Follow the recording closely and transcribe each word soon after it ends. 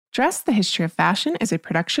Dress, the History of Fashion is a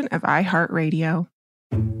production of iHeartRadio.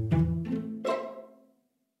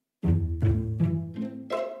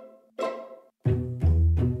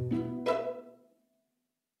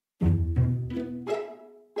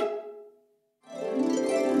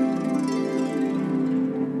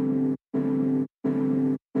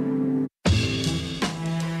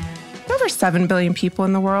 Over 7 billion people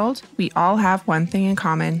in the world, we all have one thing in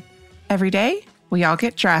common. Every day, we all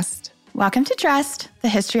get dressed. Welcome to Dressed, the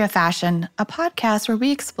History of Fashion, a podcast where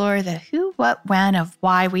we explore the who, what, when of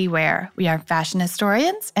why we wear. We are fashion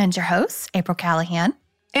historians and your hosts, April Callahan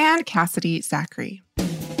and Cassidy Zachary.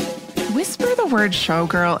 Whisper the word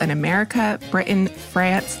showgirl in America, Britain,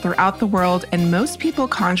 France, throughout the world, and most people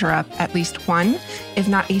conjure up at least one, if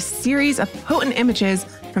not a series of potent images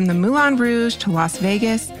from the Moulin Rouge to Las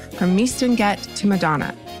Vegas, from Mistinguett to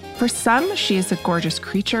Madonna. For some, she is a gorgeous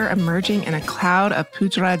creature emerging in a cloud of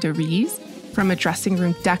poudre de riz from a dressing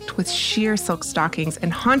room decked with sheer silk stockings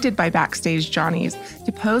and haunted by backstage Johnnies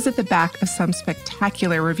to pose at the back of some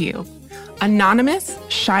spectacular review. Anonymous,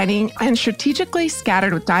 shining, and strategically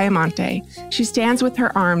scattered with diamante, she stands with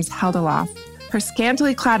her arms held aloft, her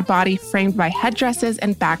scantily clad body framed by headdresses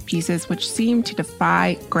and back pieces which seem to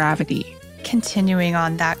defy gravity. Continuing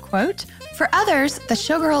on that quote, for others, the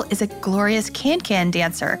showgirl is a glorious can-can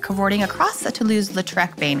dancer cavorting across the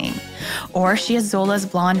Toulouse-Lautrec Baining. Or she is Zola's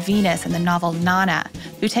blonde Venus in the novel Nana,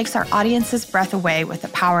 who takes our audience's breath away with the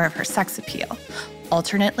power of her sex appeal.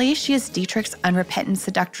 Alternately, she is Dietrich's unrepentant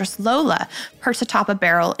seductress Lola, perched atop a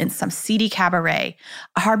barrel in some seedy cabaret,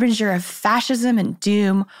 a harbinger of fascism and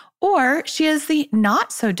doom. Or she is the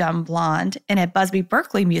not-so-dumb blonde in a Busby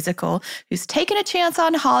Berkeley musical who's taken a chance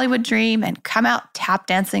on a Hollywood dream and come out tap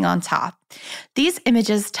dancing on top. These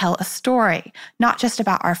images tell a story, not just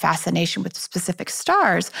about our fascination with specific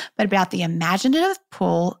stars, but about the imaginative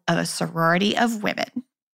pull of a sorority of women.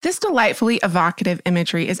 This delightfully evocative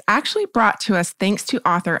imagery is actually brought to us thanks to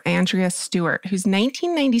author Andrea Stewart, whose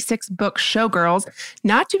 1996 book Showgirls,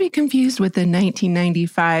 not to be confused with the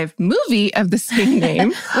 1995 movie of the same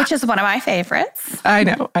name. Which is one of my favorites. I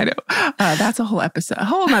know. That's a whole episode, a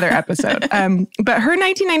whole other episode. But her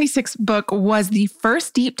 1996 book was the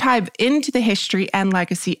first deep dive into the history and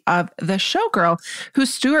legacy of the showgirl, who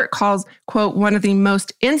Stewart calls, quote, one of the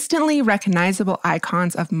most instantly recognizable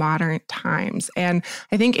icons of modern times. And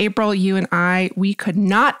I think, April, you and we could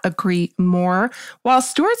not agree more. While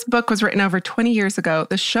Stewart's book was written over 20 years ago,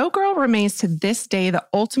 the showgirl remains to this day the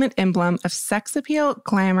ultimate emblem of sex appeal,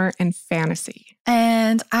 glamour, and fantasy.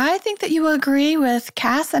 And I think that you will agree with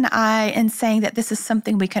Cass and I in saying that this is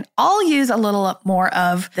something we can all use a little more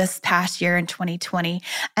of this past year in 2020.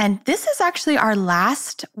 And this is actually our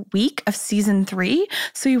last week of season 3.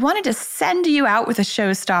 So we wanted to send you out with a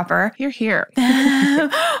showstopper. You're here.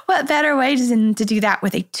 What better way than to do that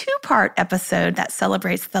with a 2-part episode that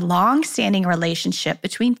celebrates the long-standing relationship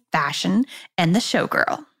between fashion and the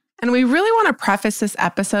showgirl. And we really want to preface this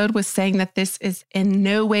episode with saying that this is in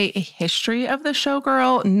no way a history of the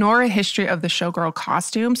showgirl, nor a history of the showgirl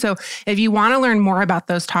costume. So if you want to learn more about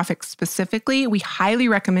those topics specifically, we highly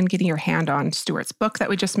recommend getting your hand on Stewart's book that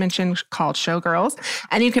we just mentioned called Showgirls.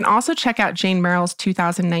 And you can also check out Jane Merrill's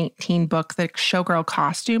 2019 book, The Showgirl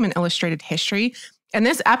Costume, An Illustrated History. And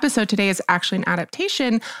this episode today is actually an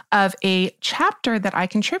adaptation of a chapter that I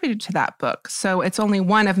contributed to that book. So it's only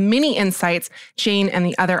one of many insights Jane and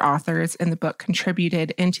the other authors in the book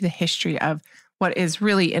contributed into the history of what is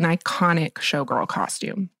really an iconic showgirl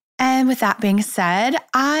costume. And with that being said,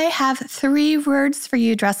 I have 3 words for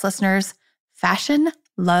you, dress listeners. Fashion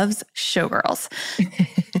loves showgirls.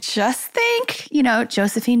 Just think,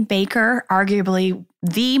 Josephine Baker, arguably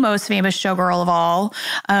the most famous showgirl of all,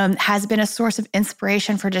 has been a source of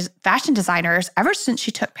inspiration for fashion designers ever since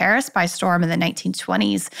she took Paris by storm in the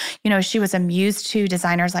 1920s. She was a muse to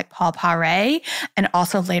designers like Paul Poiret and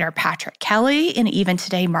also later Patrick Kelly and even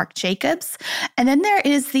today Marc Jacobs. And then there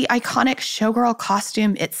is the iconic showgirl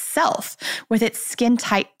costume itself with its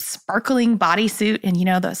skin-tight, sparkling bodysuit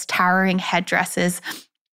and, those towering headdresses.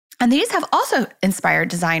 And these have also inspired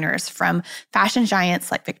designers from fashion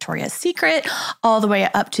giants like Victoria's Secret all the way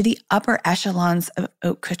up to the upper echelons of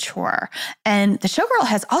haute couture. And the showgirl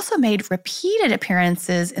has also made repeated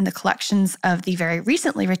appearances in the collections of the very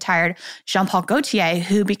recently retired Jean-Paul Gaultier,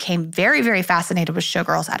 who became very, very fascinated with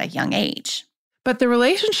showgirls at a young age. But the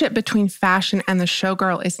relationship between fashion and the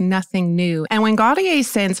showgirl is nothing new. And when Gaultier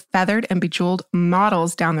sends feathered and bejeweled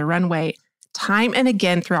models down the runway, time and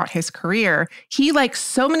again throughout his career, he, like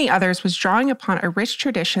so many others, was drawing upon a rich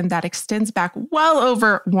tradition that extends back well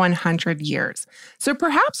over 100 years. So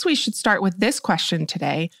perhaps we should start with this question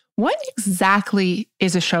today. What exactly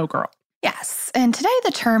is a showgirl? Yes. And today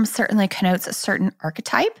the term certainly connotes a certain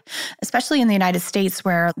archetype, especially in the United States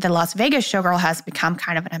where the Las Vegas showgirl has become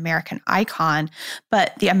kind of an American icon.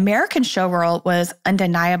 But the American showgirl was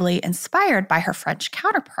undeniably inspired by her French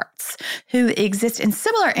counterparts, who exist in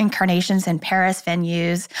similar incarnations in Paris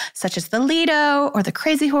venues such as the Lido or the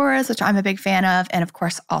Crazy Horse, which I'm a big fan of, and of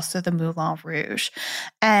course also the Moulin Rouge.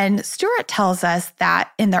 And Stewart tells us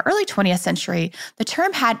that in the early 20th century, the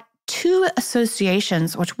term had two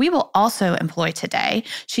associations, which we will also employ today.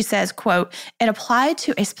 She says, quote, it applied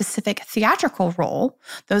to a specific theatrical role,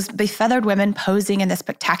 those befeathered women posing in the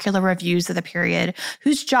spectacular revues of the period,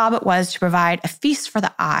 whose job it was to provide a feast for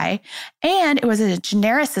the eye. And it was a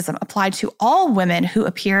genericism applied to all women who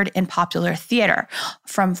appeared in popular theater,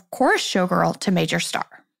 from chorus showgirl to major star.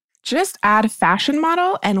 Just add fashion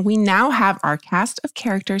model, and we now have our cast of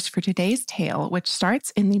characters for today's tale, which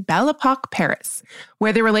starts in the Belle Epoque Paris,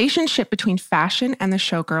 where the relationship between fashion and the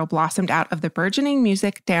showgirl blossomed out of the burgeoning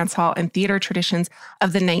music, dance hall, and theater traditions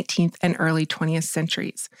of the 19th and early 20th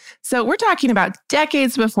centuries. So we're talking about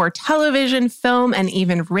decades before television, film, and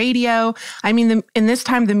even radio. I mean, in this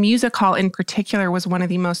time, the music hall in particular was one of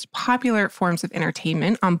the most popular forms of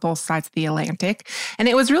entertainment on both sides of the Atlantic. And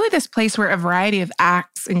it was really this place where a variety of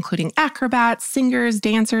acts, including acrobats, singers,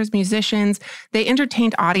 dancers, musicians, they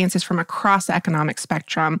entertained audiences from across the economic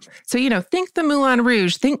spectrum. So, think the Moulin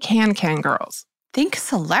Rouge, think Can-Can girls. Think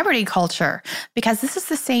celebrity culture, because this is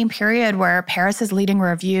the same period where Paris's leading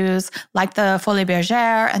revues, like the Folies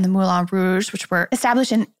Bergère and the Moulin Rouge, which were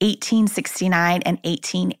established in 1869 and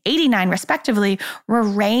 1889 respectively, were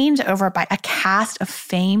reigned over by a cast of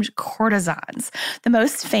famed courtesans. The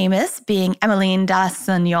most famous being Emmeline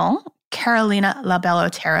d'Assignon, Carolina La Belle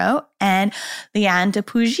Otero, and Liane de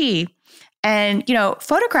Pougy. And,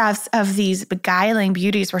 photographs of these beguiling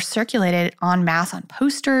beauties were circulated en masse on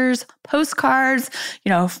posters, postcards,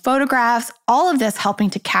 photographs, all of this helping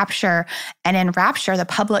to capture and enrapture the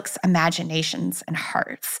public's imaginations and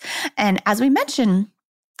hearts. And as we mentioned,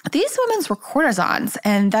 these women were courtesans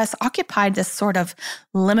and thus occupied this sort of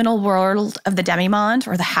liminal world of the demi-monde,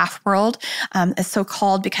 or the half-world, is so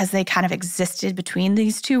called because they kind of existed between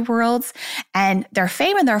these two worlds. And their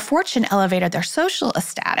fame and their fortune elevated their social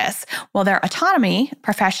status, while their autonomy,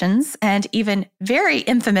 professions, and even very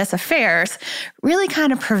infamous affairs really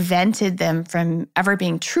kind of prevented them from ever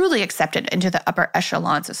being truly accepted into the upper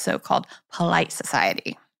echelons of so-called polite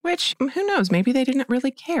society. Which, who knows, maybe they didn't really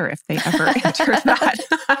care if they ever entered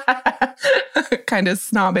that kind of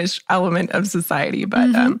snobbish element of society,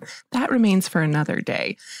 but that remains for another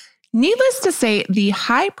day. Needless to say, the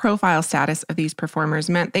high-profile status of these performers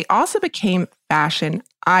meant they also became fashion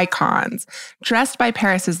icons. Dressed by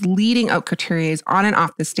Paris's leading haute couturiers on and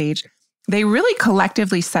off the stage, they really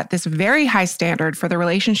collectively set this very high standard for the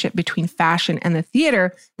relationship between fashion and the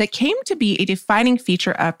theater that came to be a defining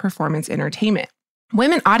feature of performance entertainment.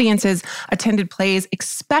 Women audiences attended plays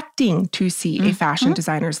expecting to see a fashion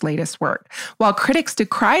designer's latest work, while critics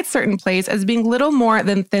decried certain plays as being little more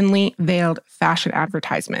than thinly veiled fashion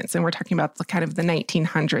advertisements. And we're talking about the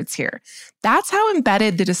 1900s here. That's how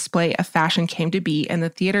embedded the display of fashion came to be in the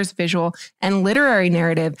theater's visual and literary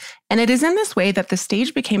narrative. And it is in this way that the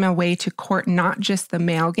stage became a way to court not just the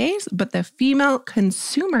male gaze, but the female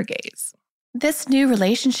consumer gaze. This new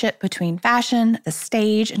relationship between fashion, the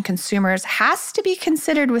stage, and consumers has to be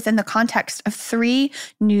considered within the context of three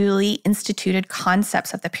newly instituted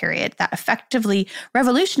concepts of the period that effectively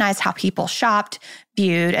revolutionized how people shopped,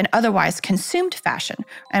 viewed, and otherwise consumed fashion.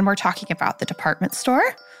 And we're talking about the department store,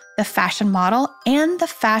 the fashion model, and the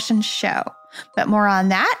fashion show. But more on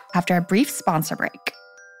that after a brief sponsor break.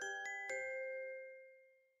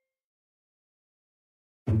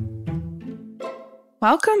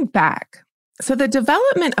 Welcome back. So the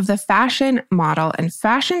development of the fashion model and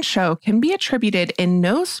fashion show can be attributed in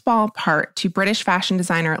no small part to British fashion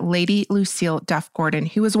designer Lady Lucille Duff Gordon,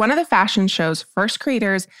 who was one of the fashion show's first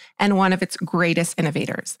creators and one of its greatest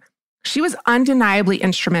innovators. She was undeniably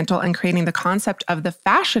instrumental in creating the concept of the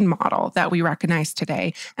fashion model that we recognize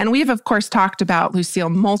today. And we've, of course, talked about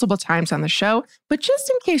Lucille multiple times on the show, but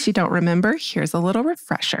just in case you don't remember, here's a little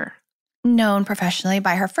refresher. Known professionally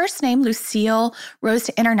by her first name, Lucille rose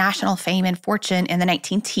to international fame and fortune in the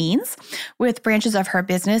 19-teens, with branches of her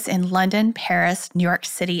business in London, Paris, New York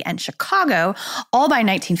City, and Chicago, all by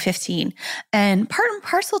 1915. And part and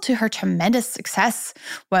parcel to her tremendous success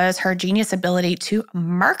was her genius ability to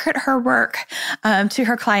market her work to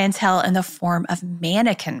her clientele in the form of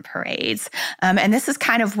mannequin parades. And this is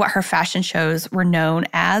kind of what her fashion shows were known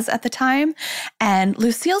as at the time. And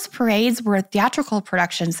Lucille's parades were theatrical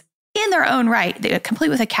productions in their own right, complete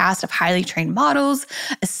with a cast of highly trained models,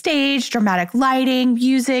 a stage, dramatic lighting,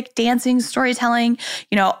 music, dancing, storytelling.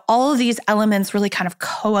 All of these elements really kind of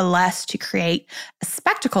coalesce to create a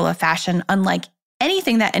spectacle of fashion unlike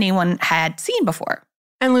anything that anyone had seen before.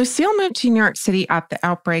 And Lucille moved to New York City at the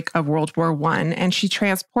outbreak of World War I, and she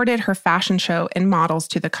transported her fashion show and models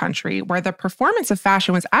to the country, where the performance of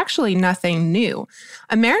fashion was actually nothing new.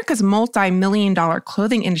 America's multi-million-dollar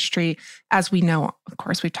clothing industry, as we know, of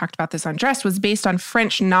course, we've talked about this on Dressed, was based on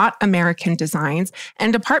French, not American designs,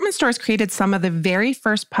 and department stores created some of the very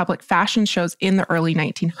first public fashion shows in the early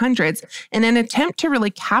 1900s in an attempt to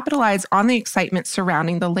really capitalize on the excitement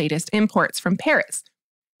surrounding the latest imports from Paris.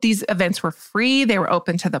 These events were free, they were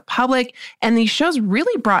open to the public, and these shows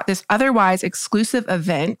really brought this otherwise exclusive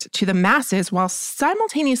event to the masses while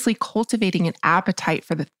simultaneously cultivating an appetite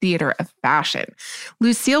for the theater of fashion.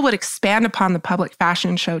 Lucille would expand upon the public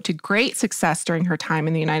fashion show to great success during her time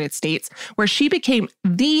in the United States, where she became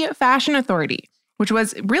the fashion authority, which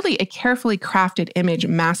was really a carefully crafted image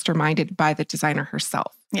masterminded by the designer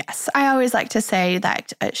herself. Yes, I always like to say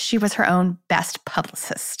that she was her own best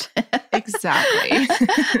publicist. Exactly.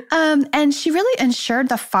 And she really ensured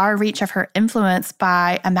the far reach of her influence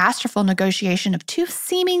by a masterful negotiation of two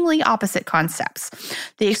seemingly opposite concepts: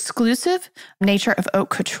 the exclusive nature of haute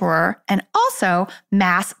couture and also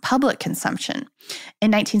mass public consumption. In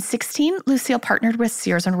 1916, Lucille partnered with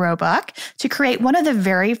Sears and Roebuck to create one of the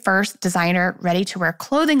very first designer ready-to-wear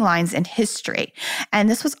clothing lines in history. And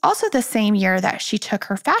this was also the same year that she took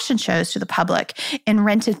her fashion shows to the public in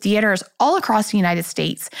rented theaters all across the United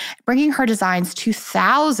States, bringing her designs to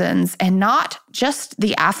thousands and not just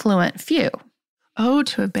the affluent few. Oh,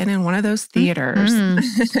 to have been in one of those theaters.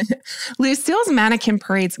 Mm-hmm. Lucille's mannequin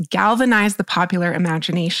parades galvanized the popular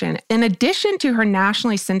imagination. In addition to her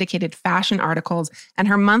nationally syndicated fashion articles and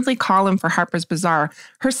her monthly column for Harper's Bazaar,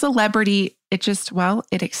 her celebrity,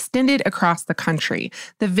 it extended across the country.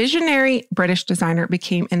 The visionary British designer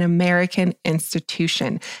became an American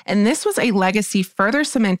institution. And this was a legacy further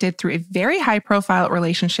cemented through a very high-profile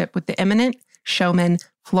relationship with the eminent showman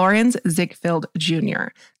Florenz Ziegfeld Jr.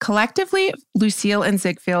 Collectively, Lucille and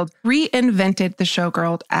Ziegfeld reinvented the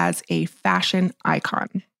showgirl as a fashion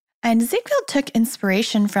icon. And Ziegfeld took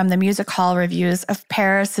inspiration from the music hall reviews of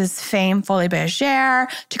Paris's famed Folies Bergère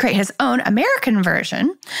to create his own American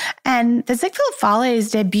version. And the Ziegfeld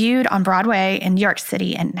Follies debuted on Broadway in New York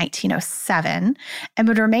City in 1907 and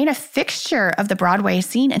would remain a fixture of the Broadway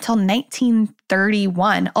scene until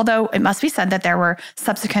 1931, although it must be said that there were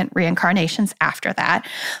subsequent reincarnations after that.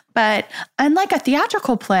 But unlike a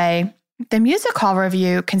theatrical play, the music hall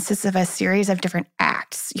review consists of a series of different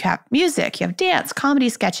acts. You have music, you have dance, comedy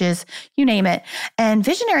sketches, you name it. And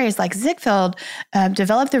visionaries like Ziegfeld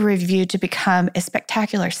developed the review to become a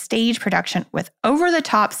spectacular stage production with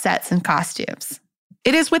over-the-top sets and costumes.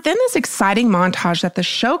 It is within this exciting montage that the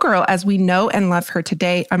showgirl, as we know and love her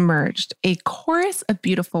today, emerged, a chorus of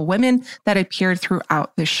beautiful women that appeared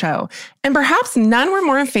throughout the show. And perhaps none were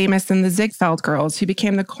more famous than the Ziegfeld girls, who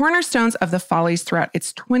became the cornerstones of the Follies throughout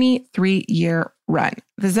its 23-year run.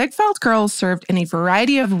 The Ziegfeld girls served in a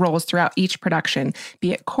variety of roles throughout each production,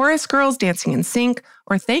 be it chorus girls dancing in sync,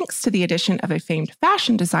 or thanks to the addition of a famed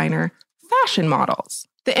fashion designer, fashion models.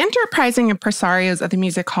 The enterprising impresarios of the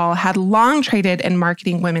music hall had long traded in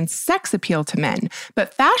marketing women's sex appeal to men,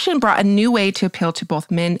 but fashion brought a new way to appeal to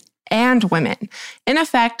both men and women. In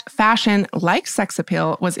effect, fashion, like sex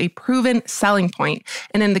appeal, was a proven selling point,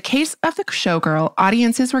 and in the case of the showgirl,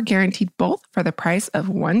 audiences were guaranteed both for the price of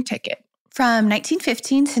one ticket. From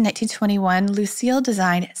 1915 to 1921, Lucille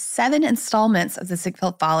designed 7 installments of the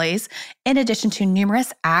Ziegfeld Follies, in addition to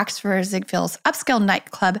numerous acts for Ziegfeld's upscale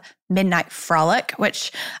nightclub Midnight Frolic,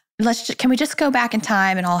 which can we just go back in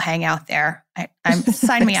time and all hang out there?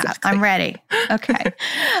 Sign me up. I'm ready. Okay.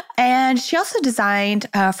 And she also designed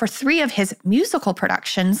for 3 of his musical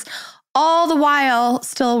productions, all the while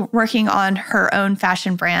still working on her own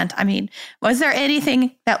fashion brand. I mean, was there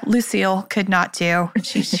anything that Lucille could not do?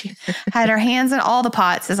 She had her hands in all the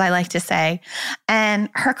pots, as I like to say. And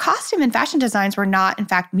her costume and fashion designs were not, in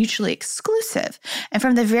fact, mutually exclusive. And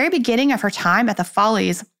from the very beginning of her time at the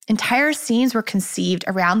Follies, entire scenes were conceived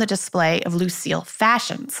around the display of Lucille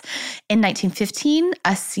fashions. In 1915,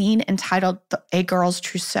 a scene entitled A Girl's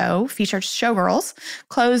Trousseau featured showgirls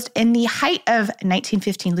clothed in the height of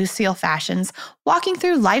 1915 Lucille fashions, walking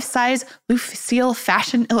through life-size Lucille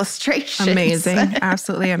fashion illustrations. Amazing.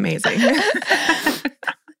 Absolutely amazing.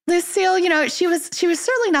 Lucille, she was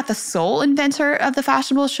certainly not the sole inventor of the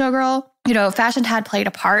fashionable showgirl. Fashion had played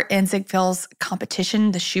a part in Ziegfel's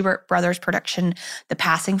competition, the Schubert Brothers production, The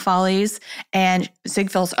Passing Follies, and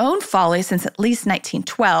Ziegfel's own Follies since at least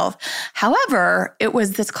 1912. However, it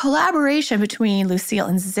was this collaboration between Lucille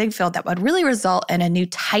and Ziegfeld that would really result in a new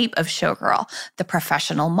type of showgirl, the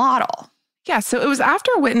professional model. Yeah, so it was after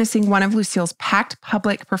witnessing one of Lucille's packed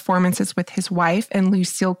public performances with his wife and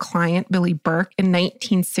Lucille client, Billie Burke, in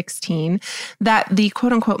 1916, that the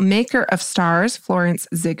quote-unquote maker of stars, Florence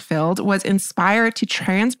Ziegfeld, was inspired to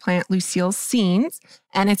transplant Lucille's scenes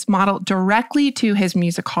and its model directly to his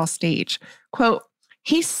music hall stage. Quote,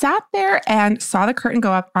 he sat there and saw the curtain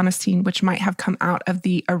go up on a scene which might have come out of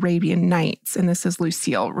the Arabian Nights. And this is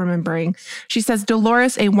Lucille remembering. She says,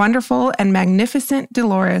 Dolores, a wonderful and magnificent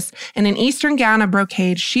Dolores, in an Eastern gown of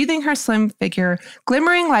brocade, sheathing her slim figure,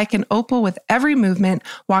 glimmering like an opal with every movement,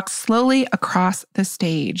 walked slowly across the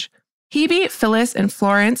stage. Hebe, Phyllis, and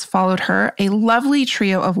Florence followed her, a lovely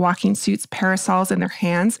trio of walking suits, parasols in their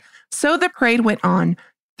hands. So the parade went on.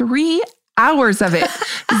 3 hours of it.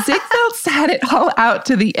 Ziegfeld sat it all out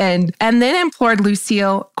to the end and then implored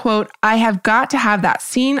Lucille, quote, I have got to have that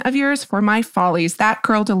scene of yours for my Follies. That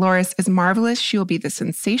girl Dolores is marvelous. She will be the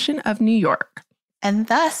sensation of New York. And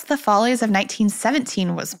thus, The Follies of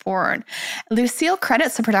 1917 was born. Lucille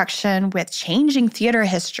credits the production with changing theater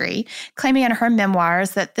history, claiming in her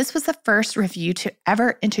memoirs that this was the first revue to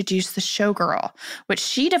ever introduce the showgirl, which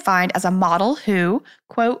she defined as a model who,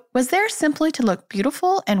 quote, was there simply to look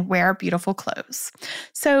beautiful and wear beautiful clothes.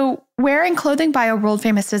 So, wearing clothing by a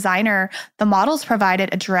world-famous designer, the models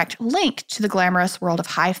provided a direct link to the glamorous world of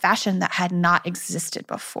high fashion that had not existed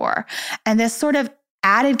before. And this sort of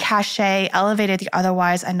added cachet elevated the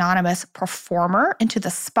otherwise anonymous performer into the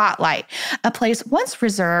spotlight, a place once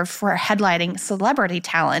reserved for headlining celebrity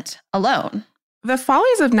talent alone. The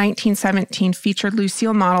Follies of 1917 featured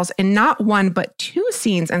Lucille models in not one but 2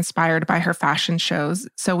 scenes inspired by her fashion shows.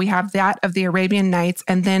 So we have that of the Arabian Nights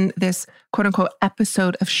and then this quote-unquote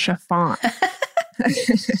episode of Chiffon.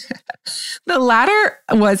 The latter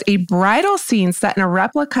was a bridal scene set in a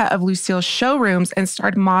replica of Lucille's showrooms and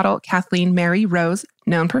starred model Kathleen Mary Rose,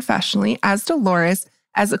 known professionally as Dolores,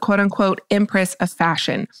 as a quote-unquote empress of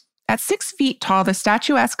fashion. At 6 feet tall, the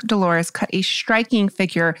statuesque Dolores cut a striking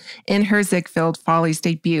figure in her Ziegfeld Follies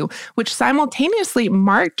debut, which simultaneously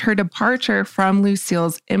marked her departure from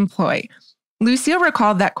Lucille's employ. Lucille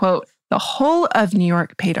recalled that, quote, the whole of New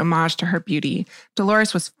York paid homage to her beauty.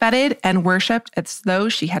 Dolores was feted and worshipped as though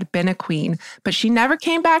she had been a queen, but she never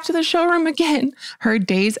came back to the showroom again. Her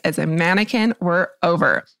days as a mannequin were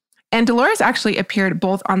over. And Dolores actually appeared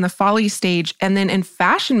both on the Follies stage and then in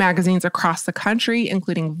fashion magazines across the country,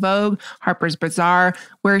 including Vogue, Harper's Bazaar,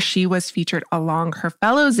 where she was featured along her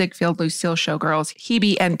fellow Ziegfeld Lucille showgirls,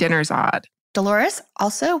 Hebe and Dinnersod. Dolores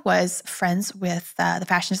also was friends with the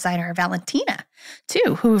fashion designer Valentina,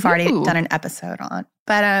 too, who we've already done an episode on.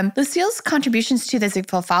 But Lucille's contributions to the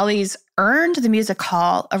Ziegfeld Follies earned the music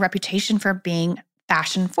hall a reputation for being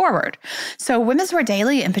fashion forward. So Women's Wear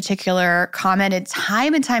Daily in particular commented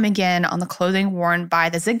time and time again on the clothing worn by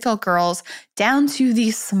the Ziegfeld girls down to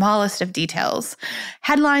the smallest of details.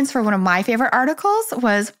 Headlines for one of my favorite articles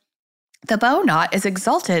was, the bow knot is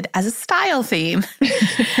exalted as a style theme.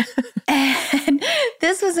 And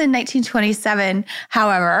this was in 1927.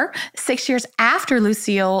 However, 6 years after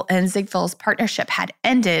Lucille and Ziegfeld's partnership had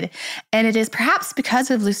ended, and it is perhaps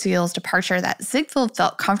because of Lucille's departure that Ziegfeld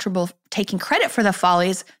felt comfortable taking credit for the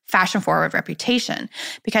Follies' fashion-forward reputation.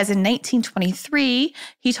 Because in 1923,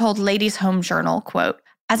 he told Ladies' Home Journal, quote,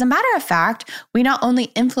 as a matter of fact, we not only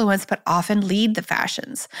influence but often lead the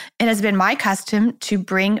fashions. It has been my custom to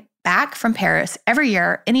bring back from Paris every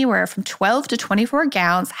year anywhere from 12 to 24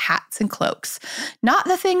 gowns, hats, and cloaks. Not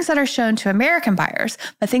the things that are shown to American buyers,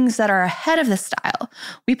 but things that are ahead of the style.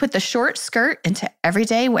 We put the short skirt into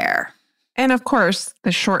everyday wear. And of course,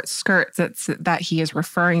 the short skirts that he is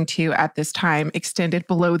referring to at this time extended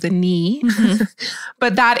below the knee. Mm-hmm.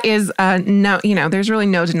 But that is there's really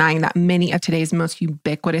no denying that many of today's most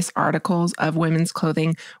ubiquitous articles of women's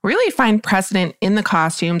clothing really find precedent in the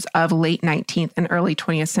costumes of late 19th and early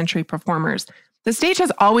 20th century performers. The stage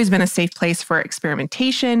has always been a safe place for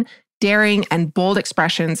experimentation, daring, and bold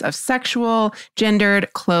expressions of sexual,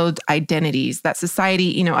 gendered, clothed identities that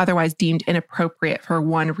society, otherwise deemed inappropriate for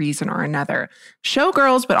one reason or another.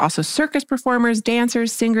 Showgirls, but also circus performers,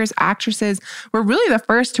 dancers, singers, actresses were really the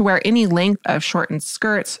first to wear any length of shortened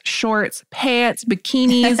skirts, shorts, pants,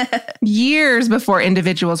 bikinis, years before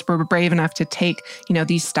individuals were brave enough to take,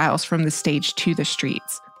 these styles from the stage to the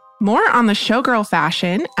streets. More on the showgirl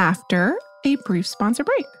fashion after a brief sponsor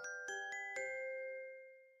break.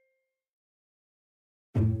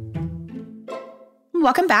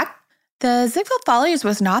 Welcome back. The Ziegfeld Follies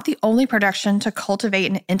was not the only production to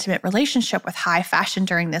cultivate an intimate relationship with high fashion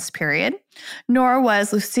during this period, nor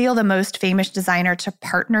was Lucille the most famous designer to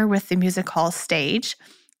partner with the music hall stage.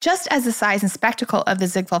 Just as the size and spectacle of the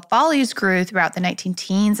Ziegfeld Follies grew throughout the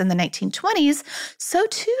 19-teens and the 1920s, so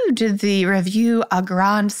too did the Revue au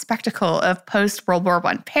Grand Spectacle of post-World War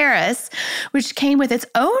I Paris, which came with its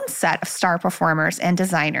own set of star performers and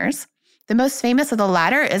designers. The most famous of the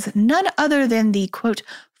latter is none other than the, quote,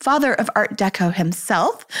 father of Art Deco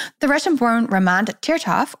himself, the Russian-born Roman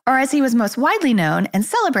Tirtov, or as he was most widely known and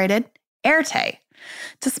celebrated, Erté.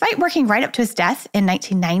 Despite working right up to his death in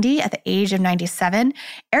 1990 at the age of 97,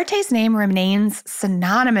 Erté's name remains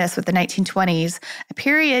synonymous with the 1920s, a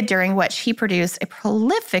period during which he produced a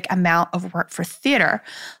prolific amount of work for theater.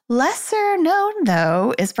 Lesser known,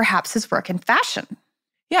 though, is perhaps his work in fashion.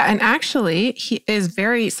 Yeah, and actually, it is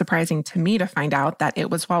very surprising to me to find out that it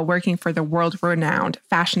was while working for the world-renowned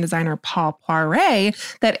fashion designer Paul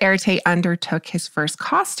Poiret that Erté undertook his first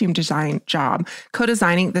costume design job,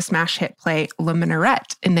 co-designing the smash hit play Le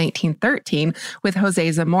Minaret in 1913 with José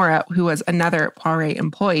Zamora, who was another Poiret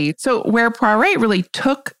employee. So where Poiret really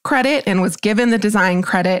took credit and was given the design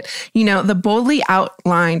credit, the boldly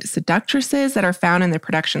outlined seductresses that are found in the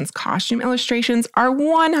production's costume illustrations are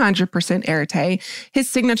 100% Erté.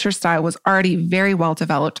 His signature style was already very well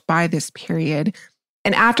developed by this period.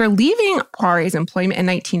 And after leaving Poiret's employment in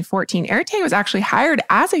 1914, Erté was actually hired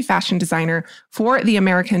as a fashion designer for the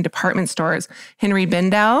American department stores Henry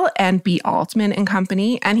Bendel and B. Altman and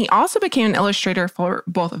Company. And he also became an illustrator for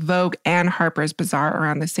both Vogue and Harper's Bazaar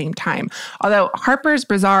around the same time. Although Harper's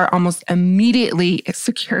Bazaar almost immediately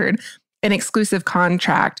secured an exclusive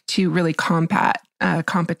contract to really combat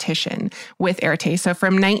competition with Erté. So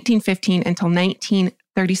from 1915 until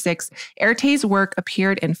 1936, Erté's work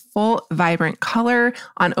appeared in full, vibrant color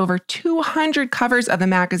on over 200 covers of the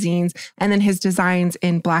magazines, and then his designs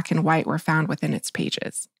in black and white were found within its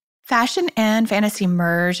pages. Fashion and fantasy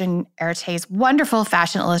merge in Erté's wonderful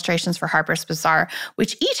fashion illustrations for Harper's Bazaar,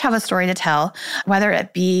 which each have a story to tell, whether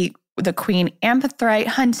it be the Queen Amphitrite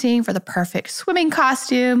hunting for the perfect swimming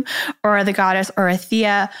costume, or the goddess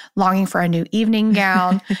Orithyia longing for a new evening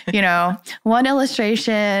gown. One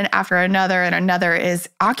illustration after another and another is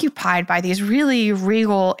occupied by these really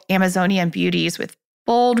regal Amazonian beauties with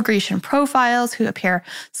bold Grecian profiles who appear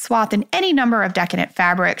swathed in any number of decadent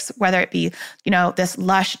fabrics, whether it be, this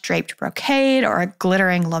lush draped brocade or a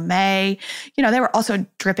glittering lame. They were also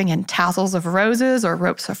dripping in tassels of roses or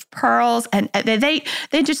ropes of pearls, and they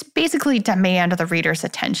just basically demand the reader's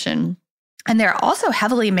attention. And they're also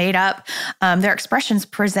heavily made up. Their expressions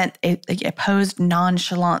present a posed,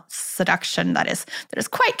 nonchalant seduction that is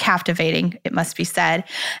quite captivating, it must be said.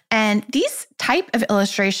 And these type of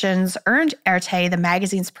illustrations earned Erté the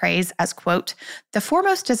magazine's praise as, quote, the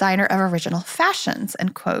foremost designer of original fashions,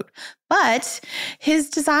 end quote. But his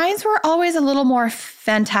designs were always a little more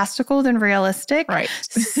fantastical than realistic. Right.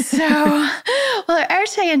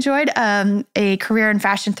 Erté enjoyed a career in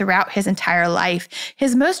fashion throughout his entire life.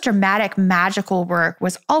 His most dramatic, magical work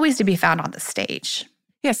was always to be found on the stage.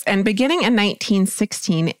 Yes, and beginning in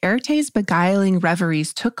 1916, Erté's beguiling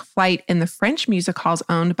reveries took flight in the French music halls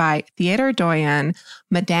owned by theater doyenne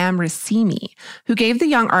Madame Racimi, who gave the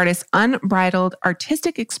young artist unbridled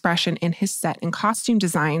artistic expression in his set and costume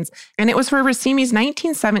designs. And it was for Racimi's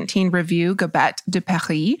 1917 revue Gabette de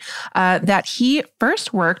Paris that he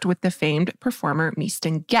first worked with the famed performer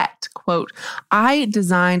Mistinguett. Quote, I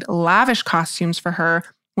designed lavish costumes for her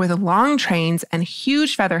with long trains and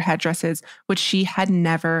huge feather headdresses, which she had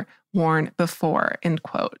never worn before, end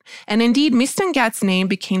quote. And indeed, Mistinguett's name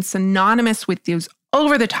became synonymous with those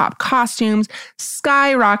over-the-top costumes,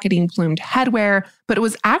 skyrocketing plumed headwear, but it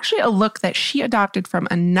was actually a look that she adopted from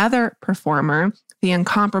another performer, the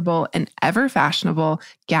incomparable and ever-fashionable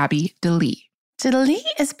Gaby Deslys. Deslys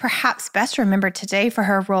is perhaps best remembered today for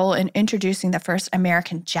her role in introducing the first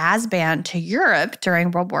American jazz band to Europe during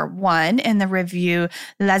World War I in the revue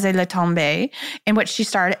Laissez-le tomber, in which she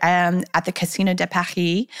starred at the Casino de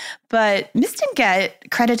Paris. But Mistinguett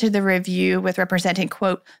credited the revue with representing,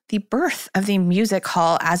 quote, the birth of the music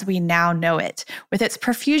hall as we now know it, with its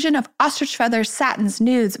profusion of ostrich feathers, satins,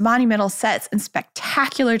 nudes, monumental sets, and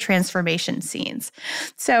spectacular transformation scenes.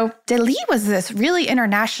 So Deslys was this really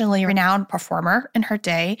internationally renowned performer performer in her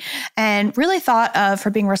day and really thought of her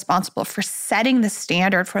being responsible for setting the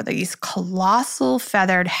standard for these colossal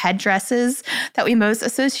feathered headdresses that we most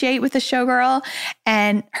associate with the showgirl.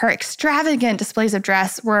 And her extravagant displays of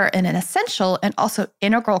dress were an essential and also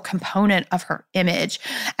integral component of her image.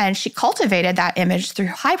 And she cultivated that image through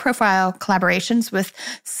high-profile collaborations with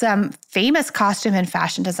some famous costume and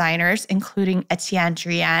fashion designers, including Etienne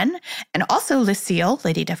Drian and also Lucille,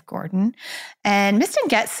 Lady Duff Gordon. And Mistin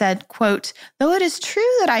Getz said, quote, "Though it is true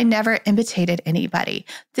that I never imitated anybody,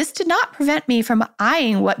 this did not prevent me from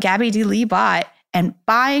eyeing what Gabby DeLee bought and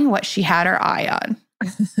buying what she had her eye on."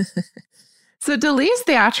 So DeLee's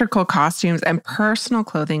theatrical costumes and personal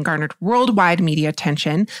clothing garnered worldwide media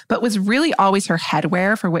attention, but was really always her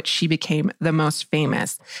headwear for which she became the most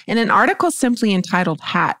famous. In an article simply entitled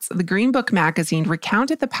Hats, the Green Book magazine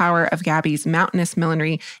recounted the power of Gabby's mountainous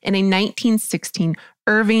millinery in a 1916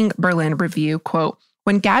 Irving Berlin review, quote,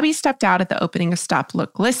 "When Gabby stepped out at the opening of Stop,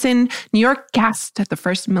 Look, Listen, New York gasped at the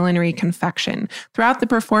first millinery confection. Throughout the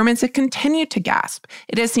performance, it continued to gasp.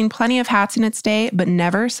 It has seen plenty of hats in its day, but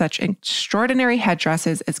never such extraordinary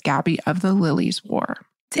headdresses as Gabby of the Lilies wore."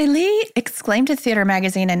 DeLee exclaimed to Theater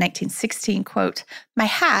magazine in 1916, quote, "My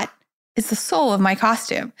hat is the soul of my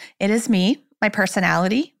costume. It is me, my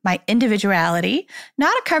personality, my individuality,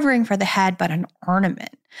 not a covering for the head, but an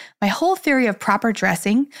ornament. My whole theory of proper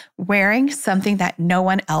dressing, wearing something that no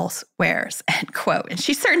one else wears," end quote. And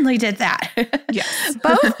she certainly did that. Yes.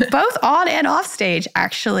 both on and off stage,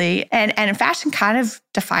 actually. And fashion kind of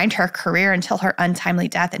defined her career until her untimely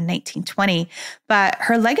death in 1920. But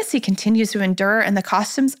her legacy continues to endure in the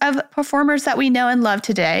costumes of performers that we know and love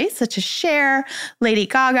today, such as Cher, Lady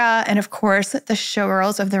Gaga, and of course, the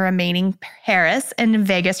showgirls of the remaining Paris and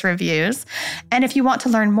Vegas revues. And if you want to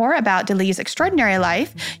learn more about DeLee's extraordinary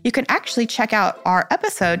life, you can actually check out our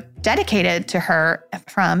episode dedicated to her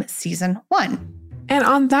from season 1. And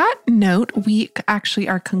on that note, we actually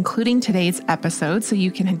are concluding today's episode, so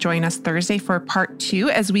you can join us Thursday for part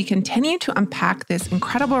 2 as we continue to unpack this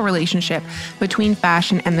incredible relationship between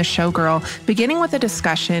fashion and the showgirl, beginning with a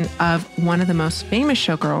discussion of one of the most famous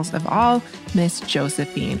showgirls of all, Miss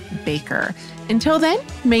Josephine Baker. Until then,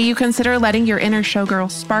 may you consider letting your inner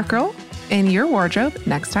showgirl sparkle in your wardrobe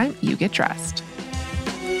next time you get dressed.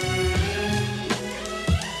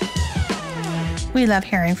 We love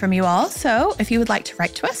hearing from you all, so if you would like to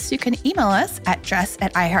write to us, you can email us at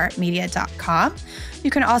dress@iheartmedia.com.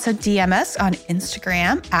 You can also DM us on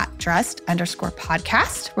Instagram at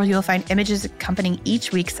dressed_podcast, where you'll find images accompanying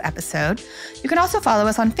each week's episode. You can also follow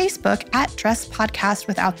us on Facebook at Dress Podcast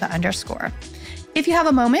without the underscore. If you have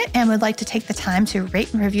a moment and would like to take the time to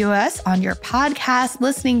rate and review us on your podcast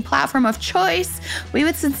listening platform of choice, we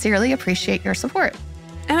would sincerely appreciate your support.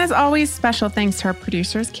 And as always, special thanks to our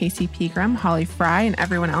producers, Casey Pegram, Holly Fry, and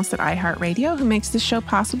everyone else at iHeartRadio who makes this show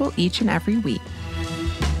possible each and every week.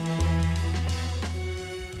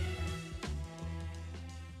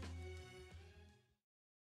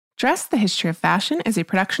 Dress, the History of Fashion is a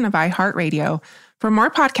production of iHeartRadio. For more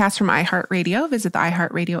podcasts from iHeartRadio, visit the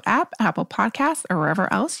iHeartRadio app, Apple Podcasts, or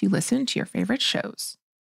wherever else you listen to your favorite shows.